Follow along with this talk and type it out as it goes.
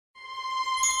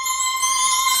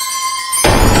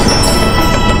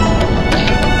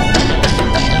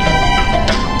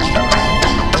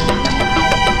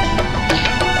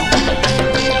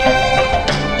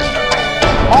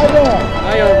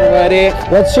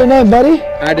everybody. What's your name, buddy?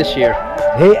 Ardeshir.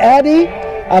 Hey, Addy.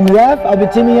 I'm Raf. I'll be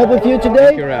teaming up with you today.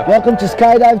 Thank you, Raf. Welcome to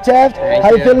Skydive Taft.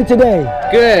 How are you feeling today?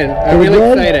 Good. I'm really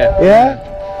excited.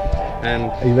 Yeah? And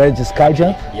are you ready to sky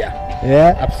jump? Yeah.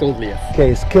 Yeah? Absolutely, yes.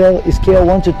 Okay, scale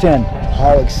 1 to 10.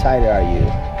 How excited are you?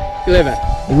 11.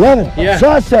 11? Yeah. It's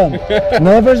awesome.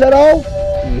 Nervous at all?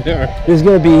 No. It's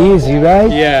going to be easy, right?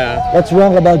 Yeah. What's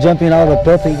wrong about jumping out of a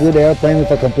perfect good airplane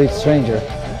with a complete stranger?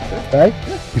 Right?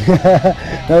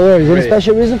 No worries. Any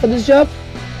special reason for this jump?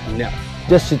 No.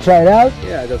 Just to try it out?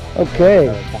 Yeah, just okay.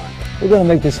 Fun. We're going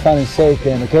to make this fun and safe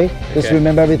then, okay? Just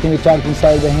remember everything we talked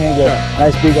inside the hangar. Sure.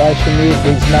 Nice big arch for me,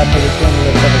 big snap for the camera.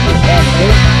 Let's have a good time,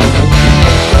 okay?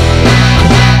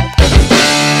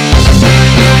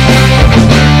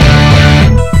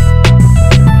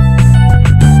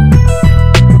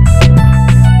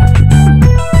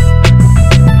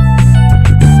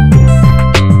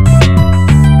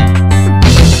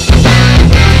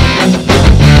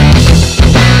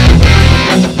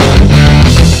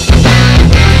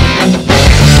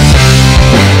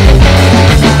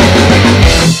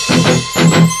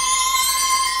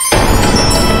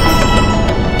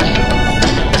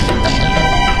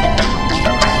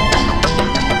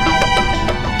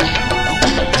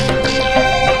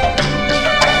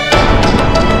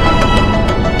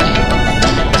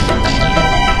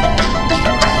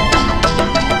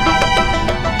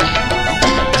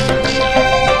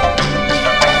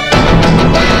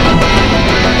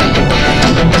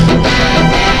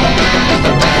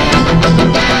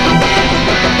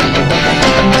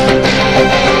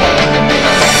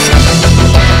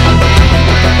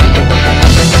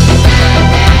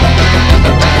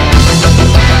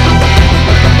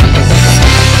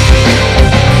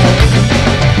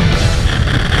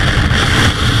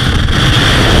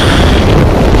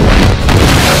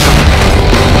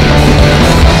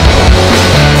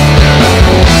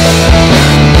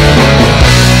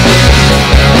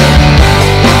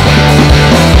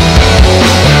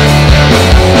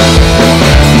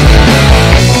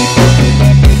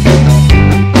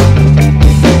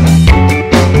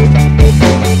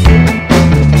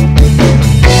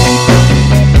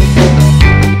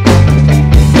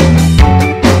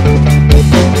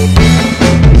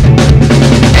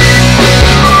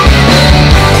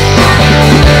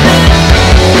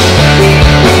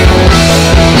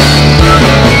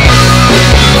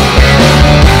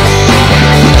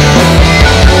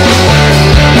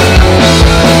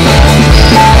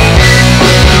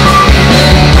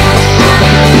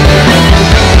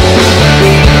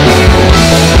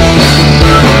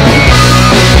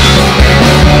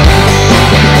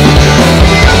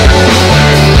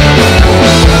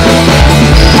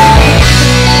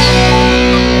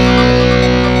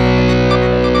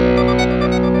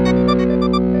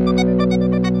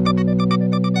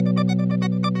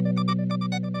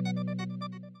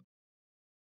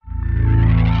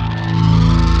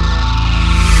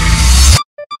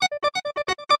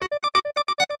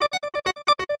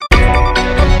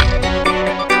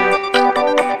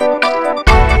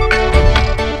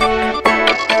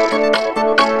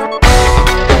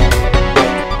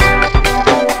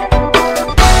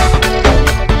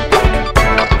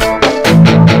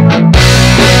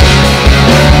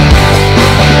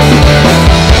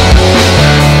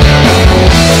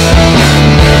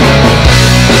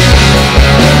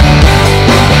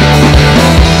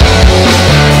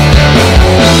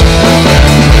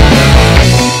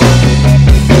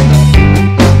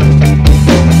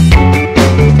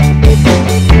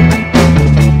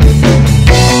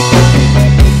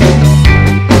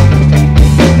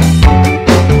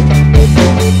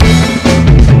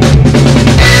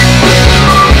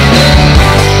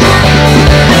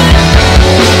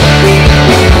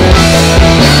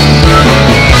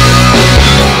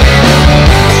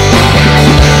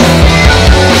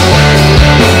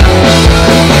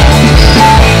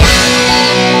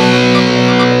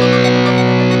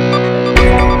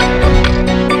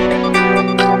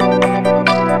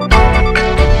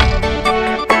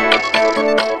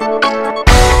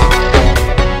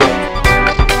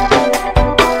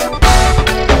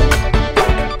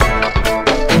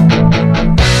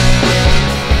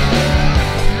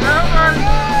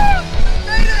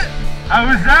 How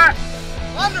was that?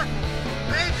 Wonderful,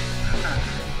 baby.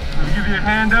 Let me give you a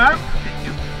hand up.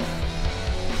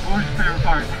 What was your favorite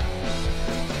part?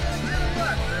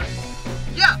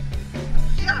 Yeah.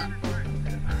 Yeah.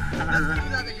 Let's do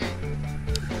that again.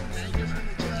 Thank you for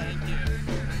the job. Thank you.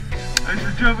 Thanks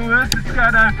for jumping with us at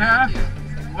Skydive Taft.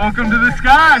 Welcome to the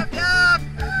sky. Yeah.